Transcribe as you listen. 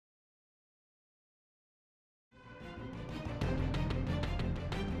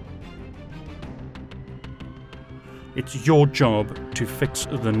It's your job to fix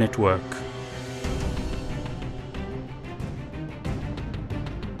the network.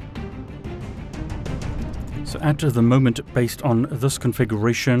 So at the moment, based on this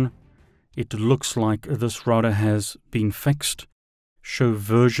configuration, it looks like this router has been fixed. Show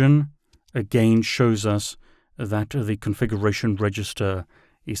version again shows us that the configuration register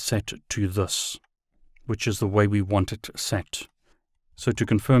is set to this, which is the way we want it set. So to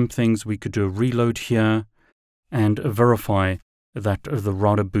confirm things, we could do a reload here and verify that the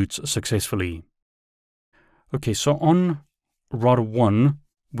router boots successfully. Okay, so on router 1,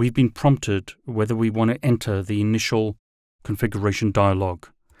 we've been prompted whether we want to enter the initial configuration dialog.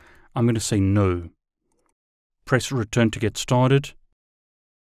 I'm going to say no. Press return to get started.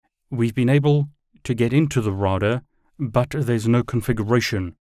 We've been able to get into the router, but there's no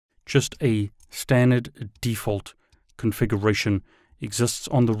configuration. Just a standard default configuration exists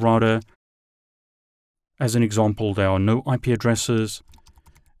on the router. As an example, there are no IP addresses.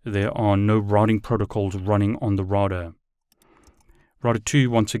 There are no routing protocols running on the router. Router 2,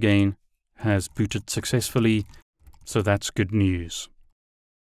 once again, has booted successfully, so that's good news.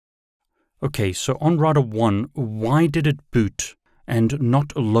 Okay, so on router 1, why did it boot and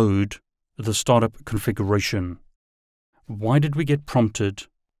not load the startup configuration? Why did we get prompted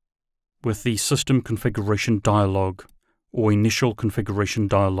with the system configuration dialog or initial configuration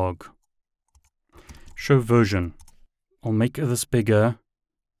dialog? Show version. I'll make this bigger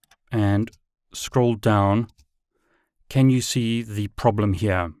and scroll down. Can you see the problem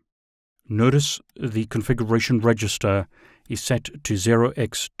here? Notice the configuration register is set to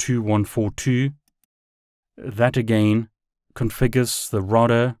 0x2142. That again configures the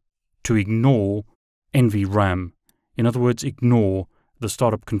router to ignore NVRAM. In other words, ignore the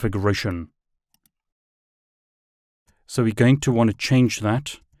startup configuration. So we're going to want to change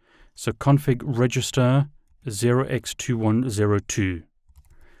that. So config register 0x2102.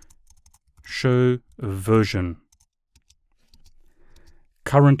 Show version.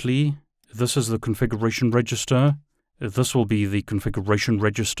 Currently, this is the configuration register. This will be the configuration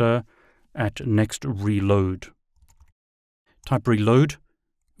register at next reload. Type reload.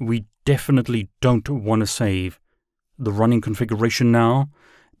 We definitely don't want to save the running configuration now,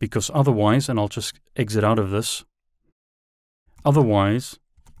 because otherwise, and I'll just exit out of this, otherwise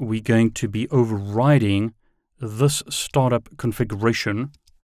we're going to be overriding this startup configuration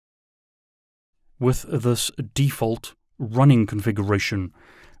with this default running configuration,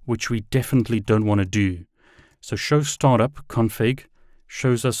 which we definitely don't want to do. So show startup config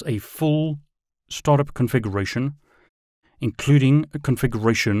shows us a full startup configuration, including a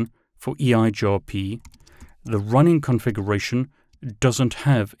configuration for EIGRP. The running configuration doesn't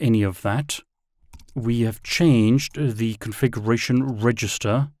have any of that. We have changed the configuration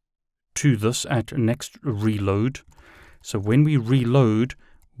register to this at next reload. So when we reload,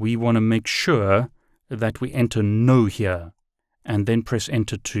 we want to make sure that we enter no here, and then press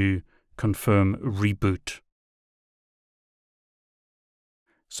enter to confirm reboot.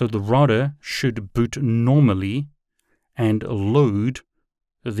 So the router should boot normally and load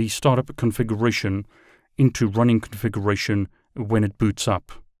the startup configuration into running configuration when it boots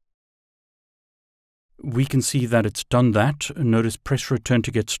up. We can see that it's done that. Notice press return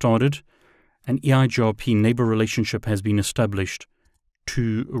to get started. An EIGRP neighbor relationship has been established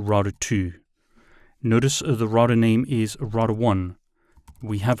to router 2. Notice the router name is router 1.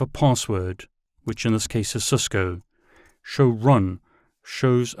 We have a password, which in this case is Cisco. Show run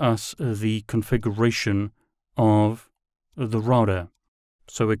shows us the configuration of the router.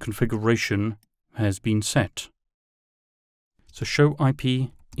 So a configuration has been set. So show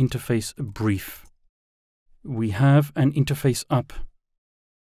IP interface brief. We have an interface up.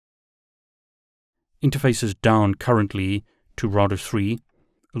 Interface is down currently to router 3.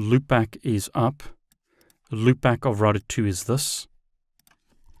 Loopback is up. Loopback of router 2 is this.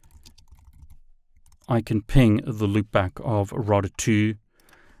 I can ping the loopback of router 2,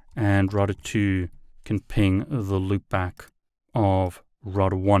 and router 2 can ping the loopback of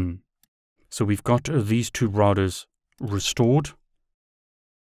router 1. So we've got these two routers restored.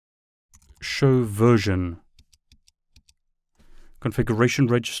 Show version. Configuration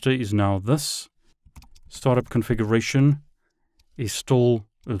register is now this. Startup configuration is still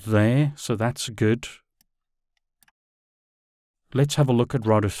there, so that's good. Let's have a look at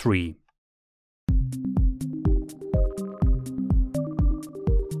router 3.